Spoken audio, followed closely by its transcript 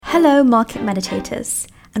Hello, market meditators,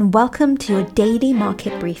 and welcome to your daily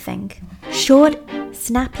market briefing. Short,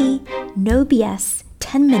 snappy, no BS,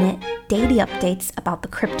 10-minute daily updates about the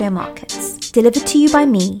crypto markets. Delivered to you by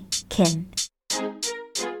me, Kin.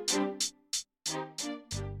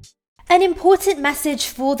 An important message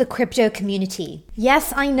for the crypto community.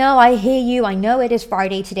 Yes, I know, I hear you. I know it is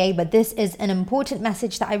Friday today, but this is an important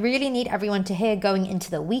message that I really need everyone to hear going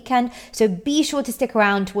into the weekend. So be sure to stick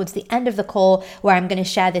around towards the end of the call where I'm going to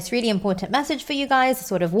share this really important message for you guys, a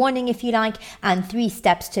sort of warning if you like, and 3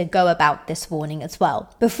 steps to go about this warning as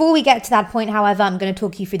well. Before we get to that point, however, I'm going to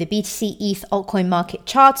talk you through the BTC ETH altcoin market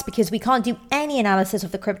charts because we can't do any analysis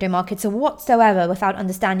of the crypto markets whatsoever without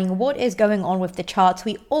understanding what is going on with the charts.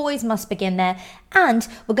 We always must begin there, and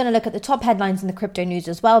we're going to look at the top headlines in the crypto news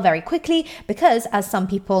as well very quickly because, as some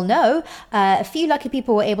people know, a few lucky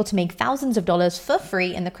people were able to make thousands of dollars for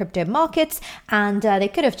free in the crypto markets, and they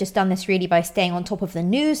could have just done this really by staying on top of the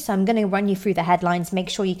news. So I'm going to run you through the headlines, make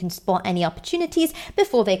sure you can spot any opportunities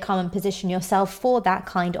before they come and position yourself for that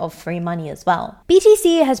kind of free money as well.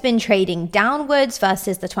 BTC has been trading downwards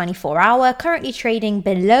versus the 24-hour, currently trading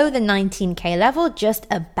below the 19K level just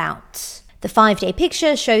about. The 5-day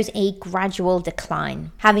picture shows a gradual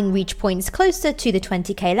decline, having reached points closer to the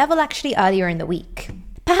 20K level actually earlier in the week.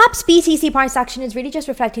 Perhaps BTC price action is really just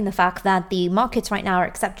reflecting the fact that the markets right now are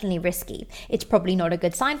exceptionally risky. It's probably not a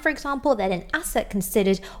good sign, for example, that an asset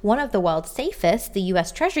considered one of the world's safest, the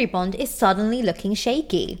US Treasury bond, is suddenly looking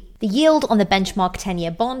shaky. The yield on the benchmark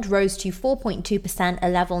 10-year bond rose to 4.2%, a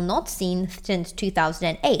level not seen since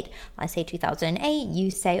 2008. I say 2008,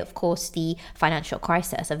 you say, of course, the financial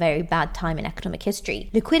crisis, a very bad time in economic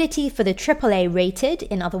history. Liquidity for the AAA rated,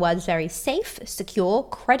 in other words, very safe, secure,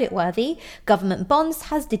 creditworthy, government bonds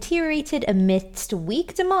has deteriorated amidst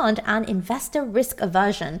weak demand and investor risk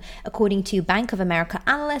aversion, according to Bank of America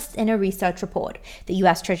analysts in a research report. The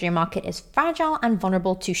US Treasury market is fragile and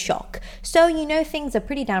vulnerable to shock. So you know things are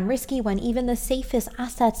pretty damn risky when even the safest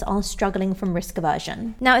assets are struggling from risk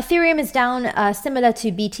aversion. Now, Ethereum is down similar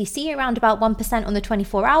to BTC, around about 1% on the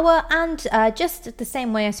 24-hour, and just the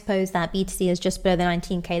same way I suppose that BTC is just below the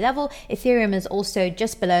 19K level, Ethereum is also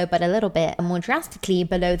just below, but a little bit more drastically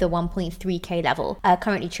below the 1.3K level,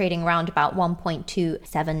 currently trading around about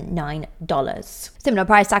 $1.279. Similar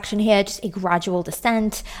price action here, just a gradual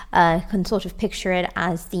descent. Can sort of picture it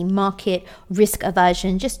as the market risk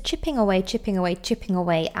aversion just chipping away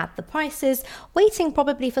at the prices, waiting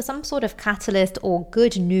probably for some sort of catalyst or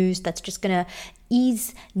good news that's just going to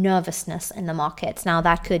ease nervousness in the markets. Now,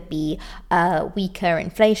 that could be weaker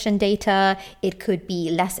inflation data, it could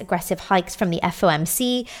be less aggressive hikes from the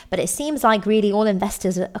FOMC, but it seems like really all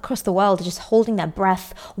investors across the world are just holding their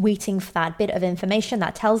breath, waiting for that bit of information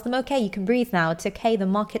that tells them, okay, you can breathe now, it's okay, the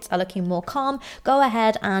markets are looking more calm, go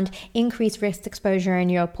ahead and increase risk exposure in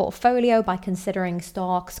your portfolio by considering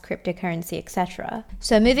stocks, cryptocurrency, etc.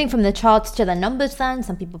 So moving from the charts to the numbers then,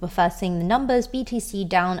 some people prefer seeing the numbers. BTC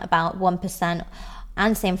down about 1%,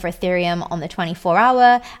 and same for Ethereum on the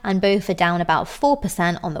 24-hour, and both are down about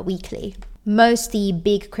 4% on the weekly. Most the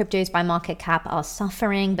big cryptos by market cap are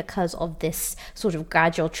suffering because of this sort of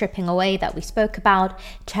gradual tripping away that we spoke about.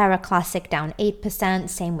 Terra Classic down 8%,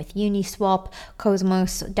 same with Uniswap.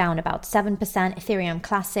 Cosmos down about 7%, Ethereum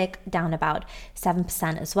Classic down about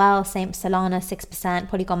 7% as well. Same Solana 6%,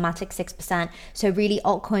 Polygon Matic 6%. So really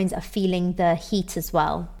altcoins are feeling the heat as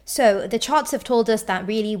well. So the charts have told us that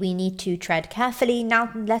really we need to tread carefully. Now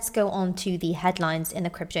let's go on to the headlines in the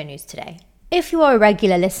crypto news today. If you are a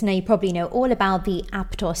regular listener, you probably know all about the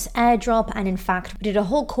Aptos airdrop, and in fact, we did a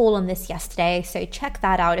whole call on this yesterday, so check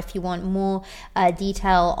that out if you want more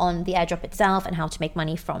detail on the airdrop itself and how to make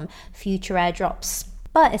money from future airdrops.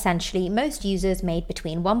 But essentially, most users made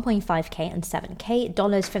between 1.5K and 7K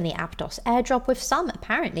dollars from the Aptos airdrop, with some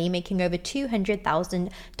apparently making over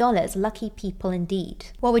 $200,000. Lucky people indeed.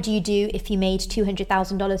 What would you do if you made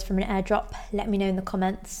 $200,000 from an airdrop? Let me know in the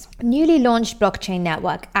comments. Newly launched blockchain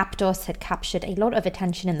network Aptos had captured a lot of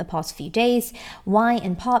attention in the past few days. Why?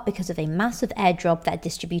 In part because of a massive airdrop that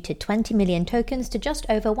distributed 20 million tokens to just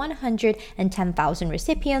over 110,000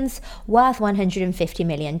 recipients, worth $150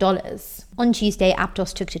 million. On Tuesday, Aptos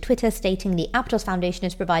took to Twitter stating the Aptos Foundation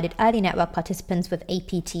has provided early network participants with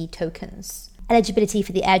APT tokens. Eligibility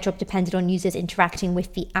for the airdrop depended on users interacting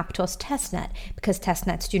with the Aptos testnet. Because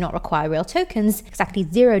testnets do not require real tokens, exactly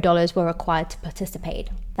 $0 were required to participate.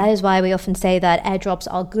 That is why we often say that airdrops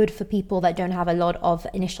are good for people that don't have a lot of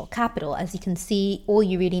initial capital. As you can see, all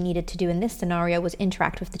you really needed to do in this scenario was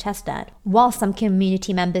interact with the testnet. While some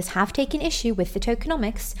community members have taken issue with the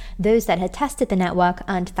tokenomics, those that had tested the network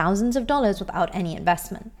earned thousands of dollars without any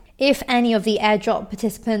investment. If any of the airdrop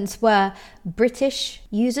participants were British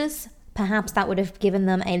users, perhaps that would have given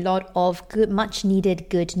them a lot of much needed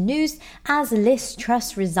good news as Liz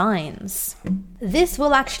Truss resigns. This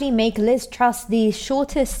will actually make Liz Truss the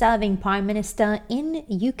shortest serving Prime Minister in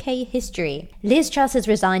UK history. Liz Truss has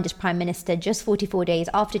resigned as Prime Minister just 44 days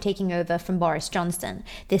after taking over from Boris Johnson.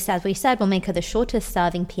 This, as we said, will make her the shortest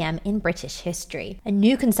serving PM in British history. A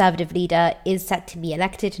new Conservative leader is set to be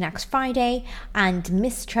elected next Friday, and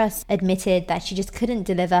Miss Truss admitted that she just couldn't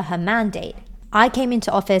deliver her mandate. I came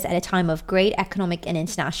into office at a time of great economic and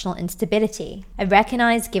international instability. I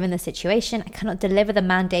recognise, given the situation, I cannot deliver the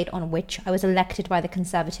mandate on which I was elected by the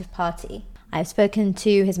Conservative Party. I have spoken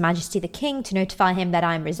to His Majesty the King to notify him that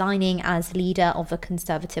I am resigning as leader of the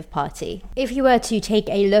Conservative Party. If you were to take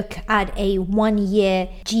a look at a 1-year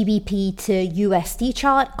GBP to USD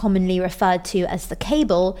chart, commonly referred to as the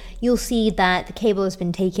cable, you'll see that the cable has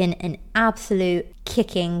been taken an absolute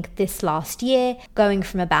kicking this last year, going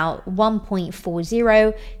from about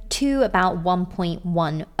 1.40 to about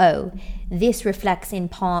 1.10. This reflects in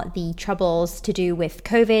part the troubles to do with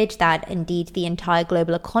COVID that indeed the entire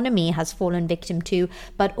global economy has fallen victim to,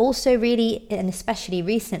 but also really, and especially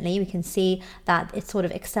recently, we can see that it's sort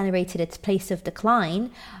of accelerated its pace of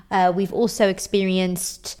decline. We've also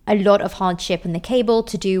experienced a lot of hardship in the cable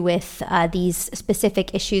to do with these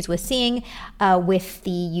specific issues we're seeing with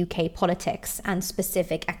the UK politics and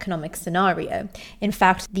specific economic scenario. In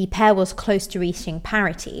fact, the pair was close to reaching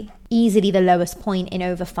parity, easily the lowest point in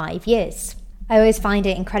over 5 years. I always find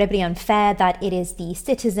it incredibly unfair that it is the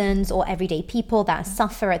citizens or everyday people that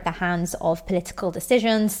suffer at the hands of political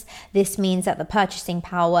decisions. This means that the purchasing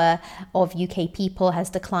power of UK people has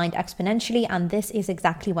declined exponentially, and this is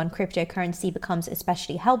exactly when cryptocurrency becomes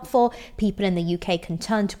especially helpful. People in the UK can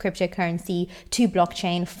turn to cryptocurrency, to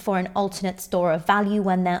blockchain, for an alternate store of value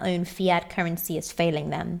when their own fiat currency is failing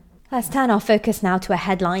them. Let's turn our focus now to a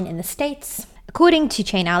headline in the States. According to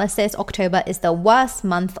Chainalysis, October is the worst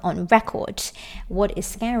month on record. What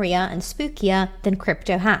is scarier and spookier than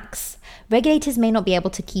crypto hacks? Regulators may not be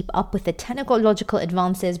able to keep up with the technological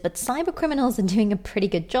advances, but cybercriminals are doing a pretty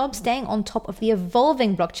good job staying on top of the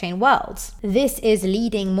evolving blockchain world. This is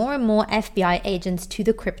leading more and more FBI agents to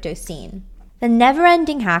the crypto scene. The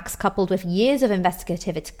never-ending hacks, coupled with years of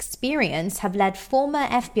investigative experience, have led former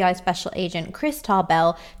FBI Special Agent Chris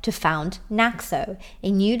Tarbell to found Naxo,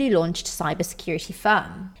 a newly launched cybersecurity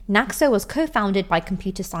firm. Naxo was co-founded by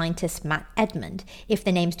computer scientist Matt Edmond. If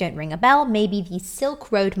the names don't ring a bell, maybe the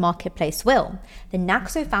Silk Road marketplace will. The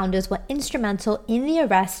Naxo founders were instrumental in the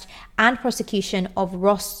arrest and prosecution of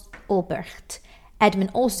Ross Ulbricht.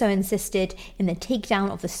 Edmond also insisted in the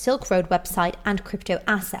takedown of the Silk Road website and crypto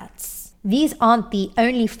assets. These aren't the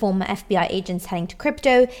only former FBI agents heading to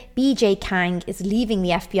crypto. BJ Kang is leaving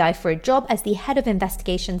the FBI for a job as the head of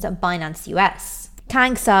investigations at Binance US.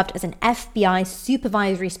 Kang served as an FBI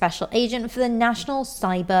supervisory special agent for the National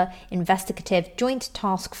Cyber Investigative Joint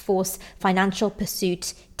Task Force Financial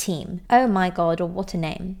Pursuit Team. Oh my god, what a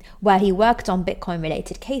name. Where he worked on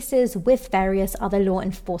Bitcoin-related cases with various other law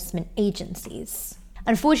enforcement agencies.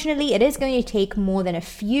 Unfortunately, it is going to take more than a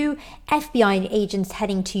few FBI agents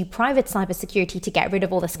heading to private cybersecurity to get rid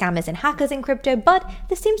of all the scammers and hackers in crypto, but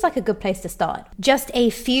this seems like a good place to start. Just a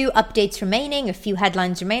few updates remaining, a few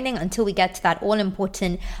headlines remaining until we get to that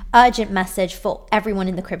all-important urgent message for everyone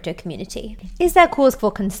in the crypto community. Is there cause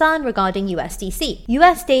for concern regarding USDC?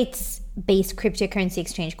 US States-based cryptocurrency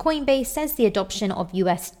exchange Coinbase says the adoption of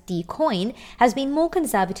USD coin has been more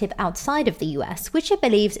conservative outside of the US, which it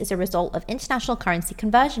believes is a result of international currency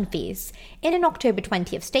conversion fees. In an October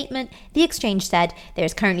 20th statement, the exchange said there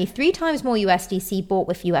is currently 3 times more USDC bought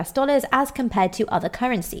with US dollars as compared to other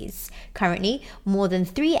currencies. Currently, more than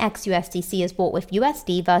 3x USDC is bought with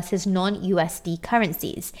USD versus non-USD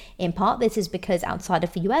currencies. In part, this is because outside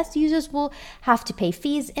of the US, users will have to pay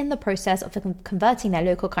fees in the process of converting their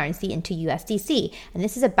local currency into USDC, and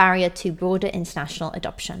this is a barrier to broader international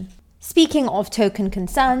adoption. Speaking of token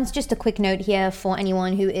concerns, just a quick note here for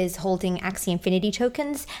anyone who is holding Axie Infinity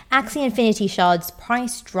tokens. Axie Infinity Shards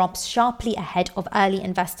price drops sharply ahead of early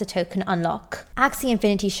investor token unlock. Axie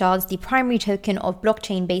Infinity Shards, the primary token of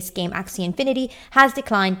blockchain-based game Axie Infinity, has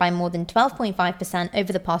declined by more than 12.5%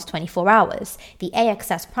 over the past 24 hours. The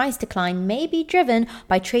AXS price decline may be driven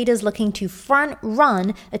by traders looking to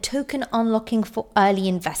front-run a token unlocking for early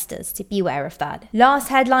investors, so beware of that. Last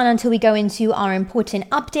headline until we go into our important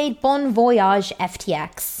update. Bon voyage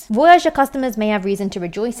FTX. Voyager customers may have reason to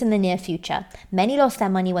rejoice in the near future. Many lost their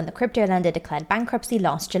money when the crypto lender declared bankruptcy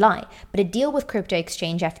last July, but a deal with crypto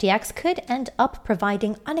exchange FTX could end up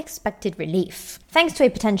providing unexpected relief. Thanks to a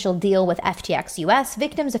potential deal with FTX US,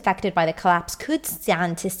 victims affected by the collapse could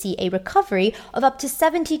stand to see a recovery of up to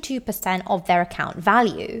 72% of their account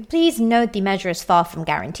value. Please note the measure is far from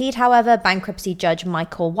guaranteed, however. Bankruptcy judge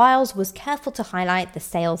Michael Wiles was careful to highlight the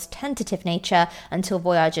sale's tentative nature until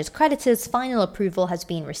Voyager's creditors' final approval has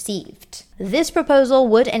been received. This proposal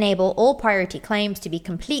would enable all priority claims to be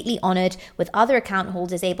completely honored, with other account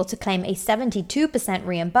holders able to claim a 72%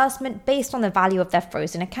 reimbursement based on the value of their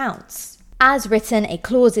frozen accounts. As written, a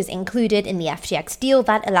clause is included in the FTX deal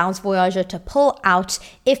that allows Voyager to pull out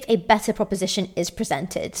if a better proposition is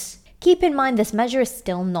presented. Keep in mind this measure is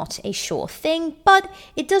still not a sure thing, but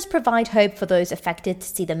it does provide hope for those affected to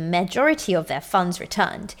see the majority of their funds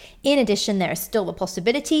returned. In addition, there is still the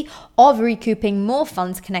possibility of recouping more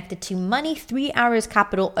funds connected to Money 3 Arrows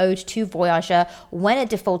capital owed to Voyager when it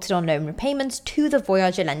defaulted on loan repayments to the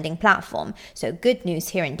Voyager lending platform. So good news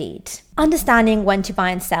here indeed. Understanding when to buy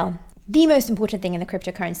and sell. The most important thing in the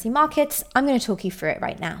cryptocurrency markets, I'm going to talk you through it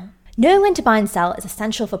right now. Knowing when to buy and sell is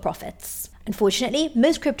essential for profits. Unfortunately,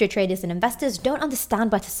 most crypto traders and investors don't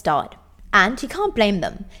understand where to start. And you can't blame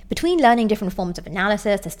them. Between learning different forms of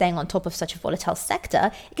analysis to staying on top of such a volatile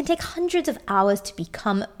sector, it can take hundreds of hours to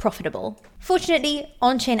become profitable. Fortunately,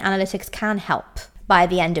 on-chain analytics can help. By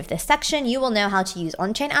the end of this section, you will know how to use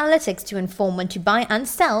on-chain analytics to inform when to buy and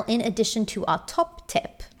sell in addition to our top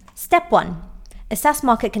tip. Step 1. Assess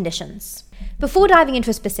market conditions. Before diving into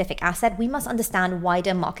a specific asset, we must understand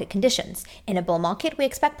wider market conditions. In a bull market, we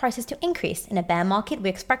expect prices to increase. In a bear market, we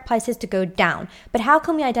expect prices to go down. But how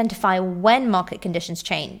can we identify when market conditions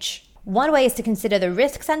change? One way is to consider the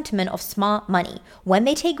risk sentiment of smart money. When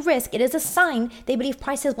they take risk, it is a sign they believe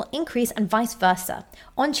prices will increase and vice versa.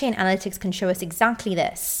 On-chain analytics can show us exactly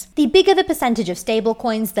this. The bigger the percentage of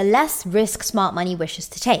stablecoins, the less risk smart money wishes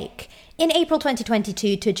to take. In April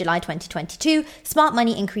 2022 to July 2022, smart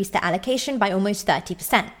money increased their allocation by almost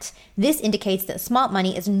 30%. This indicates that smart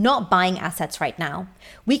money is not buying assets right now.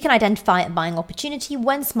 We can identify a buying opportunity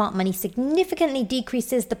when smart money significantly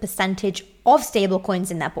decreases the percentage of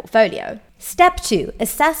stablecoins in their portfolio. Step 2.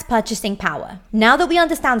 Assess purchasing power. Now that we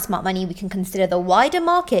understand smart money, we can consider the wider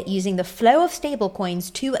market using the flow of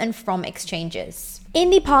stablecoins to and from exchanges. In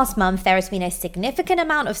the past month, there has been a significant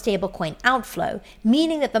amount of stablecoin outflow,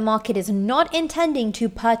 meaning that the market is not intending to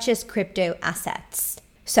purchase crypto assets.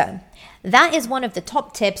 So, that is one of the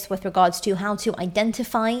top tips with regards to how to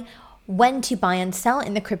identify when to buy and sell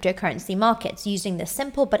in the cryptocurrency markets using the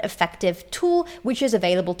simple but effective tool which is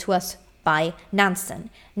available to us by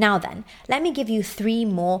Nansen. Now then, let me give you 3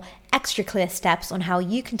 more extra clear steps on how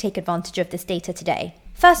you can take advantage of this data today.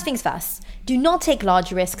 First things first, do not take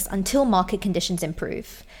large risks until market conditions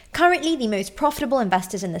improve. Currently, the most profitable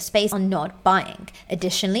investors in the space are not buying.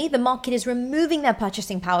 Additionally, the market is removing their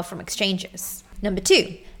purchasing power from exchanges. Number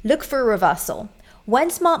 2, look for a reversal.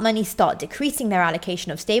 When smart money start decreasing their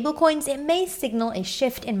allocation of stablecoins, it may signal a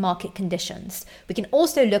shift in market conditions. We can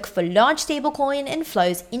also look for large stablecoin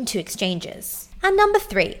inflows into exchanges. And number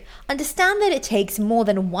 3, understand that it takes more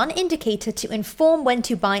than one indicator to inform when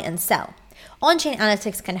to buy and sell. On-chain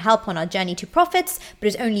analytics can help on our journey to profits, but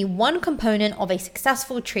is only one component of a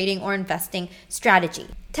successful trading or investing strategy.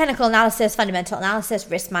 Technical analysis, fundamental analysis,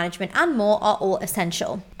 risk management, and more are all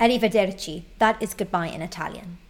essential. Arrivederci, that is goodbye in Italian.